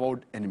is an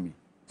avowed enemy.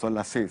 So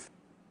Allah says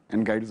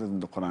and guides us in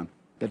the Quran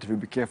that you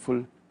be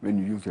careful when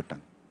you use your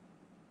tongue.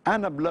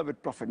 And our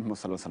beloved Prophet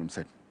Muhammad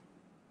said,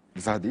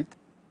 this hadith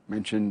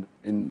mentioned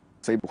in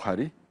Sahih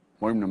Bukhari,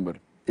 volume number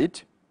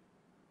 8,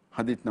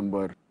 hadith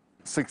number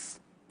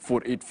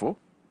 6484,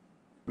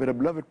 where a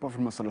beloved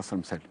Prophet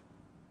Muhammad said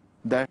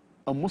that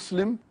a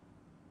Muslim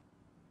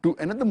to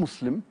another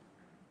Muslim,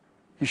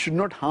 he should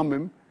not harm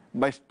him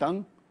by his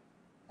tongue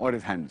or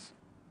his hands.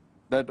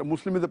 That a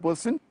Muslim is a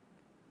person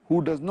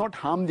who does not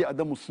harm the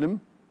other Muslim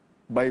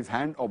by his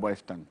hand or by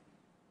his tongue.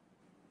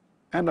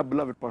 And our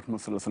beloved Prophet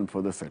Muhammad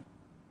further said,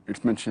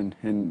 it's mentioned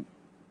in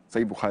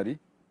Sahih Bukhari,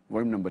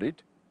 volume number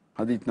 8,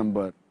 hadith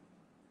number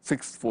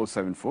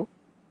 6474,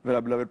 where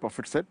our beloved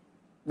Prophet said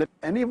that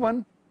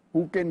anyone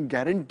who can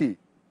guarantee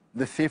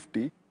the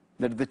safety,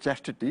 that is the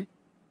chastity,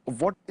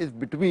 of what is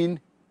between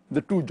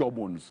the two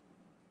jawbones,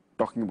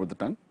 talking about the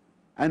tongue,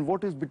 and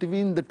what is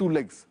between the two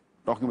legs,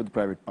 talking about the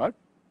private part,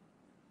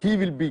 he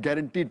will be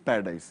guaranteed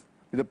paradise.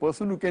 The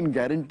person who can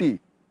guarantee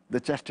the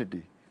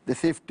chastity, the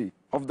safety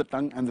of the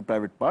tongue and the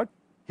private part,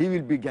 he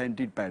will be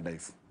guaranteed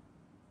paradise.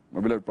 My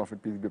beloved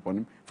Prophet, peace be upon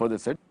him, further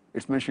said,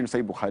 it's mentioned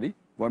in Sahih Bukhari,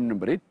 volume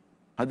number 8,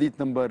 hadith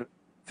number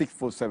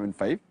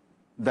 6475,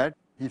 that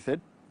he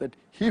said that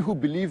he who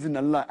believes in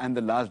Allah and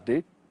the last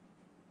day,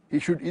 he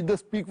should either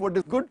speak what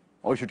is good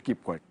or he should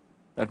keep quiet.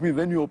 That means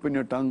when you open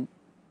your tongue,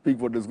 speak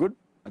what is good,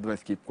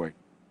 otherwise keep quiet.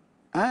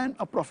 And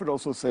a Prophet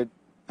also said,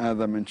 as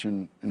I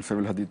mentioned in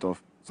several hadith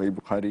of Sahih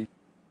Bukhari,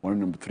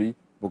 volume number 3,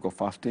 book of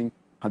fasting,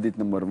 hadith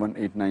number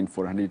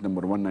 1894, hadith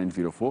number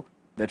 1904,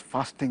 that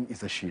fasting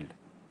is a shield.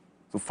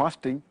 So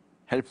fasting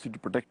helps you to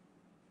protect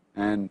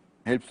and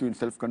helps you in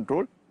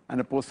self-control,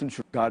 and a person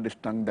should guard his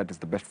tongue. That is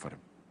the best for him.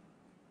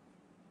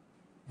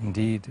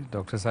 Indeed,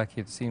 Dr. Zakir,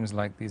 it seems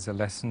like these are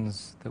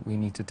lessons that we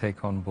need to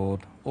take on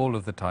board all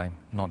of the time,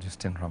 not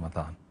just in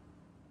Ramadan.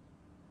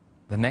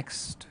 The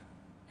next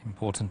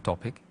important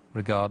topic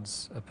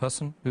regards a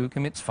person who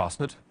commits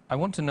falsehood. I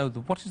want to know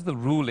what is the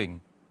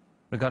ruling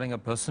regarding a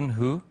person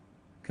who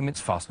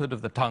commits falsehood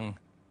of the tongue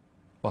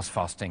whilst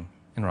fasting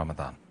in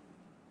Ramadan.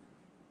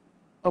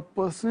 A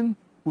person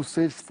who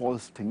says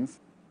false things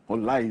or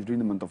lies during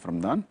the month of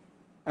Ramadan,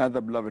 as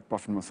the beloved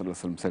Prophet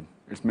Muhammad said,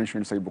 it's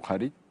mentioned in Sahih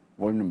Bukhari,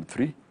 volume number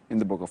 3, in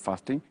the book of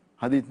fasting,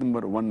 hadith number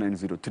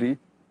 1903,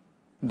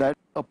 that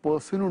a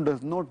person who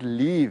does not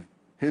leave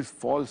his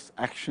false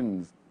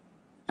actions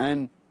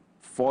and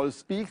false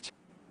speech,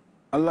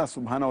 Allah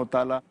subhanahu wa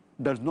ta'ala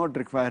does not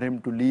require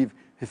him to leave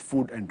his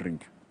food and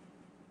drink.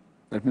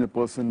 That means a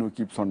person who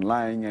keeps on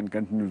lying and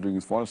continues doing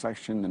his false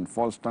action and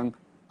false tongue,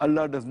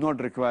 Allah does not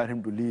require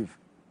him to leave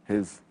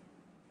his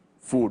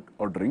food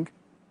or drink.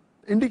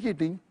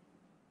 indicating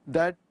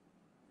that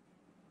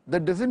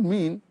that doesn't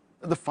mean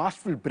that the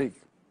fast will break.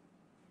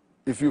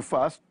 If you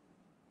fast,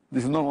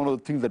 this is not one of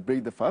the things that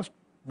break the fast,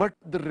 but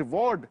the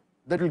reward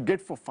that you get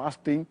for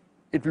fasting,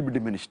 it will be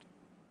diminished.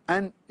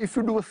 And if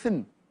you do a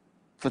sin,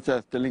 such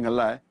as telling a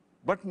lie,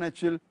 but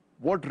natural,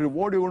 what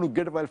reward you're going to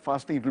get while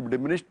fasting, it will be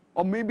diminished,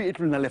 or maybe it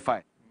will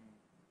nullify.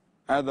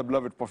 As the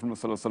beloved Prophet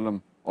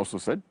ﷺ also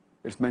said,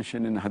 it's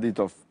mentioned in hadith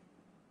of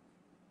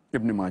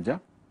Ibn Majah,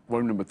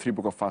 volume number 3,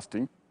 book of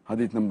fasting,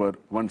 hadith number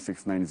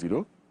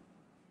 1690,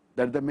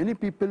 that there are many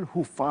people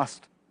who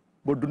fast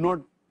but do not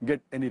get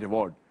any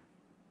reward.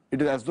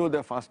 It is as though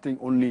they're fasting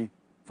only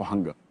for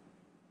hunger.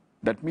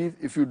 That means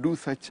if you do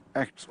such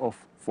acts of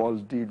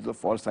false deeds or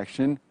false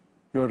action,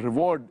 your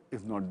reward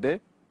is not there,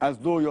 as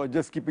though you're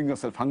just keeping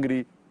yourself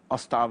hungry or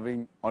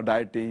starving or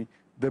dieting.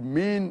 The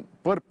main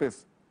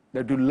purpose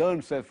that you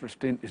learn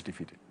self-restraint is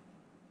defeated.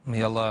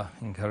 May Allah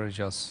encourage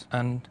us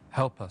and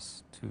help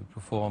us to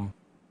perform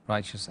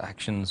righteous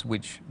actions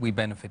which we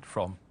benefit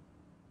from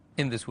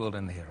in this world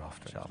and the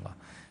hereafter, inshallah.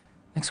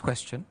 Next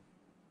question.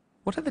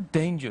 What are the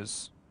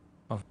dangers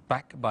of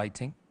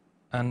backbiting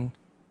and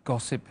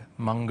gossip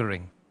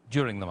mongering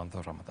during the month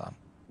of Ramadan?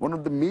 One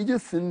of the major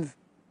sins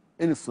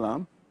in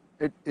Islam,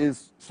 it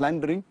is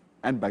slandering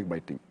and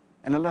backbiting.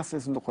 And Allah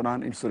says in the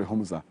Quran in Surah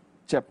Humza,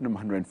 chapter number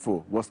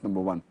 104, verse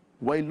number 1,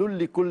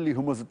 وَيْلُلْ لِكُلِّ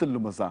هُمَزَةٍ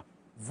لُمَزَةٍ.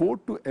 Woe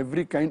to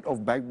every kind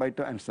of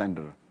backbiter and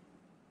slanderer.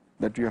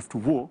 That you have to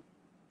woe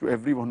to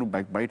everyone who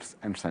backbites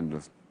and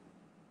slanders.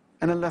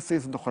 And Allah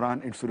says in the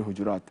Quran in Surah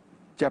Hujurat,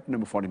 chapter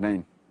number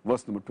 49,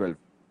 verse number 12,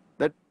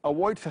 that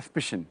avoid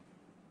suspicion,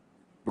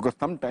 because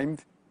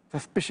sometimes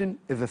suspicion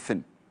is a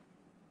sin.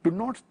 Do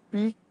not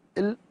speak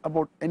ill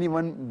about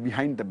anyone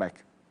behind the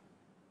back.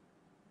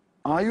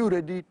 Are you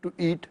ready to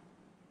eat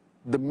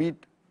the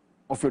meat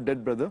of your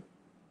dead brother?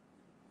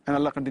 And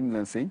Allah continues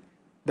and saying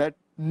that,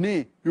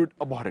 nay, you would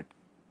abhor it.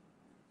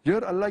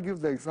 Here Allah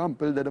gives the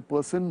example that a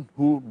person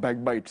who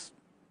backbites,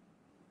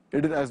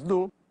 it is as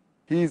though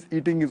he is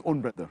eating his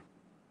own brother.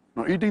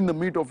 Now, eating the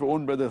meat of your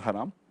own brother is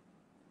haram.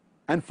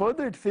 And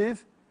further it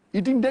says,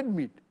 eating dead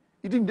meat.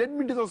 Eating dead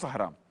meat is also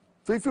haram.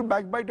 So if you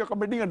backbite, you're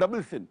committing a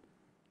double sin.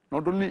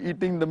 Not only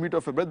eating the meat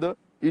of your brother,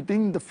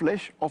 eating the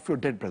flesh of your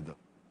dead brother.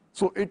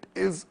 So it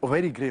is a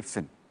very grave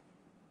sin.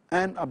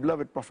 And our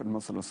beloved Prophet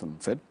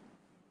Muhammad said,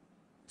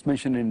 it's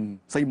mentioned in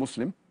Sahih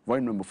Muslim,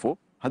 volume number 4,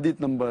 hadith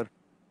number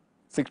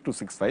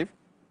 6265,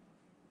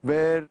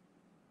 where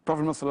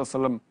Prophet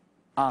Muhammad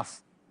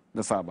asked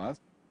the Sahabas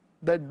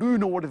that, do you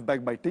know what is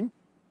backbiting?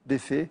 They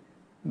say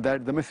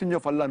that the Messenger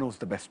of Allah knows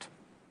the best.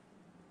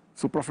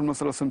 So Prophet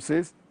Muhammad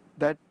says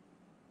that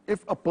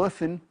if a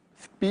person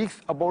speaks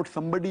about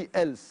somebody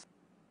else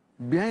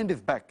behind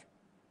his back,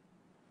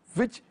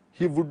 which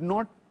he would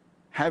not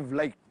have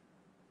liked,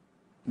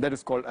 that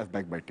is called as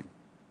backbiting.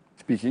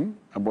 Speaking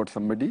about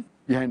somebody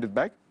behind his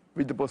back,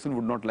 which the person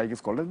would not like, is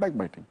called as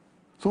backbiting.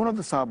 So one of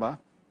the Sahaba,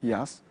 he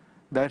asked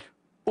that,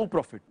 O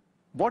Prophet,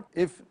 what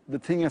if the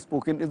thing I have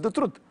spoken is the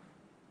truth,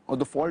 or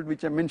the fault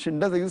which I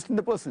mentioned does exist in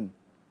the person?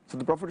 So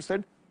the Prophet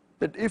said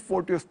that if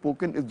what you have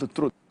spoken is the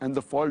truth and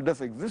the fault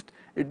does exist,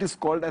 it is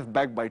called as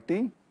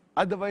backbiting.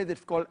 Otherwise,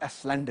 it's called as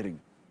slandering.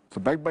 So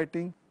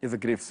backbiting is a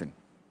grave sin.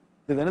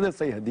 There's another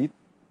Sahih hadith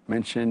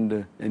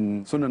mentioned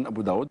in Sunan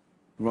Abu Dawud,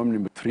 volume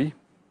number 3,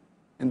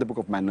 in the book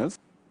of manners,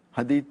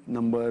 hadith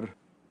number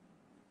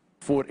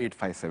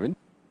 4857,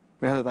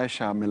 where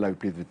Aisha, may Allah be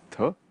pleased with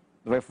her,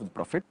 the wife of the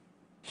Prophet,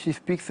 she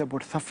speaks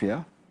about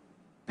Safiya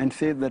and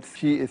says that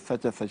she is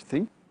such a such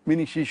thing,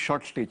 meaning she is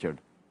short-statured.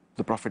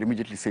 The Prophet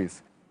immediately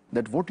says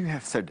that what you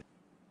have said,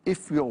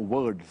 if your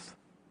words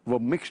were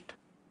mixed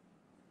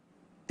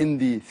in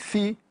the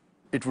sea,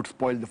 it would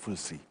spoil the full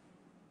sea.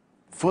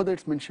 Further,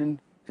 it's mentioned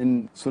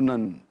in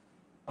Sunan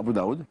Abu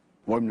Dawud,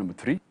 volume number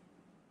 3,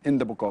 in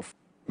the book of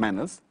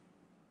manners,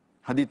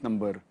 hadith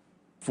number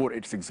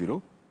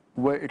 4860,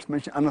 where it's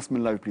mentioned, Anas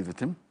bin Allah, pleased with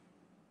him,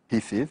 he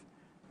says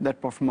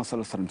that Prophet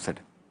Muhammad said,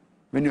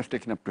 when he was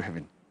taken up to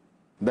heaven,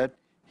 that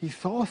he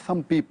saw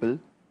some people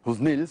whose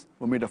nails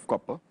were made of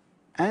copper,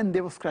 and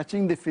they were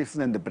scratching their faces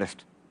and their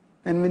breast.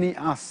 And when he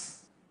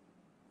asked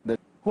that,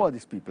 who are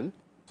these people?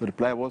 So the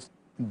reply was,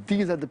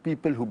 these are the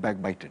people who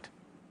backbited,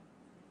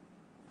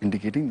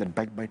 indicating that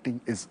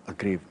backbiting is a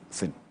grave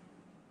sin.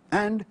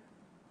 And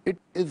it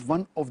is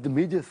one of the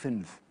major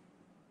sins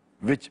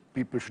which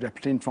people should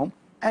abstain from.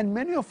 And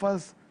many of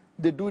us,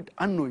 they do it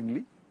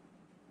unknowingly,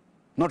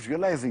 not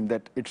realizing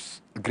that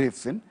it's a grave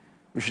sin.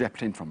 We should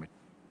abstain from it.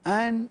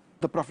 And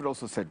the Prophet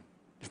also said,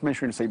 it's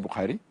mentioned in Sahih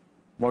Bukhari,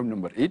 volume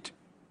number 8,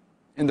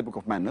 in the book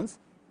of manners,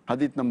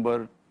 hadith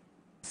number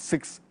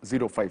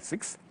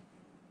 6056,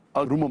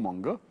 a rumor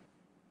monger,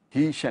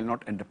 he shall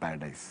not enter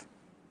paradise.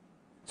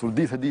 So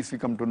these hadiths we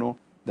come to know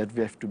that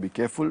we have to be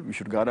careful. We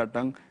should guard our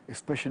tongue,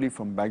 especially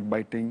from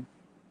backbiting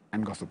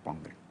and gossip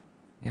mongering.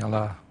 Ya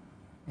Allah,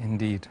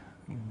 indeed,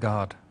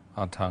 guard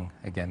our tongue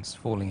against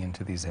falling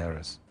into these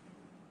errors.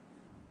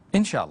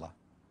 Inshallah,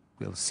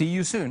 we'll see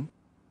you soon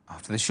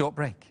after this short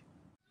break.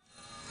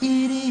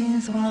 It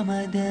is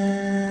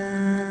Ramadan.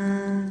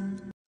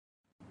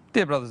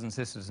 Dear brothers and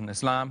sisters in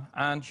Islam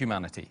and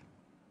humanity,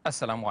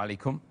 Assalamu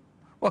alaikum.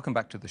 Welcome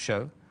back to the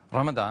show,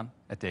 Ramadan,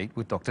 a date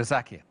with Dr.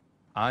 Zakir.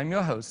 I'm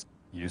your host,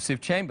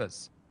 Yusuf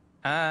Chambers,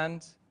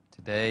 and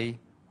today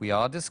we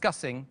are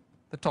discussing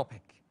the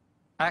topic,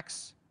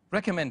 acts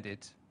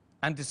recommended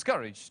and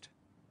discouraged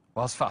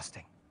whilst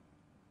fasting.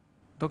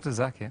 Dr.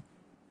 Zakir,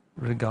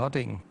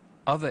 regarding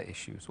other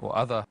issues or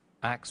other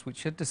acts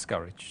which are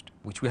discouraged,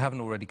 which we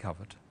haven't already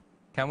covered,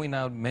 can we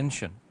now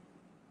mention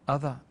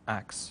other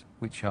acts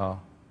which are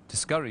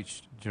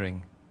discouraged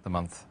during the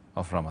month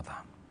of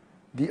Ramadan?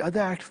 The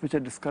other acts which are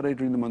discouraged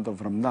during the month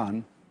of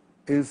Ramadan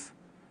is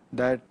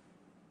that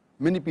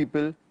many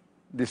people,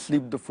 they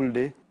sleep the full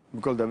day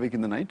because they're awake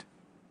in the night,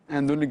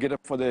 and they only get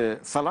up for the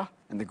salah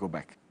and they go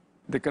back.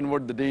 They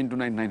convert the day into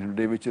night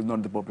day, which is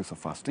not the purpose of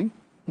fasting.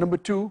 Number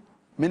two,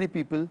 many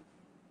people,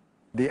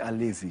 they are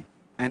lazy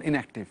and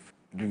inactive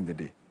during the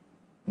day.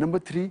 Number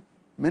three,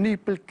 many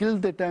people kill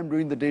their time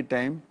during the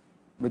daytime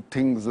with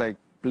things like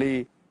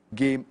play,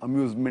 game,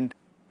 amusement,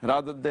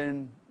 rather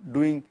than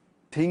doing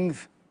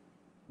things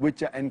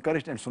which are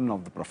encouraged and sunnah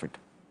of the Prophet.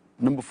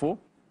 Number four,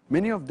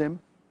 many of them,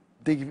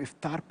 they give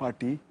iftar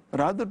party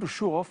rather to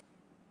show off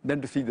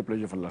than to seek the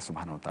pleasure of Allah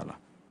subhanahu wa ta'ala.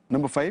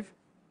 Number five,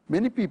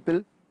 many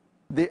people,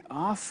 they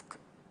ask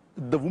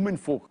the women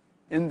folk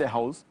in their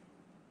house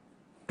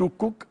to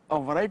cook a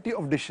variety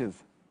of dishes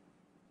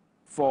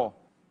for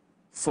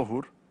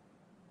suhoor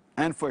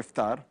and for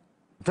iftar,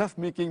 thus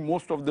making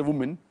most of the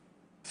women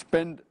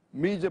spend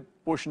major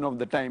portion of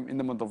the time in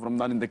the month of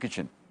Ramadan in the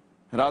kitchen,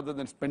 rather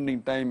than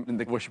spending time in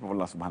the worship of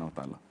Allah subhanahu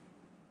wa ta'ala.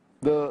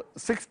 The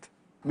sixth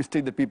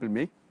mistake that people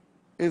make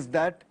is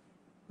that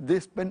they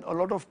spend a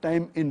lot of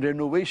time in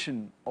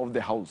renovation of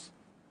their house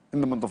in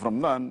the month of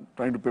Ramadan,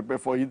 trying to prepare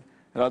for Eid,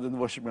 rather than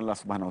worshiping Allah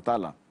subhanahu wa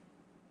ta'ala.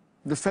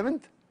 The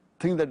seventh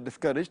thing that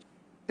discouraged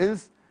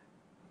is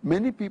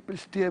many people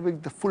stay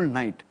awake the full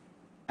night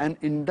and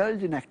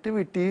indulge in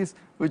activities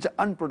which are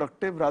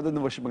unproductive rather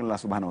than worshiping Allah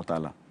subhanahu wa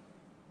ta'ala.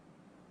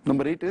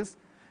 Number eight is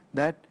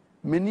that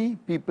many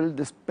people,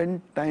 they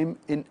spend time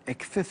in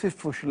excessive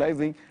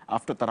socializing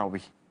after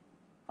Taraweeh,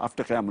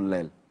 after Qiyamul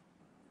Layl.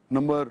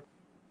 Number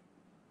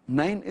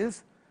nine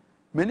is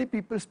many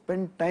people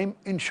spend time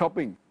in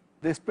shopping.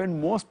 They spend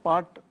most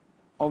part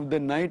of the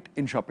night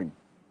in shopping.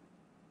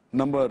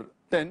 Number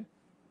 10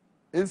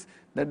 is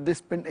that they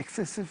spend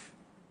excessive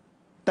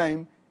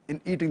time in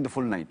eating the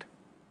full night.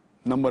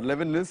 Number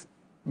 11 is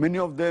many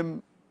of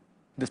them,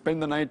 they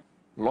spend the night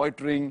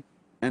loitering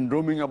and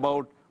roaming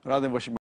about rather than worshiping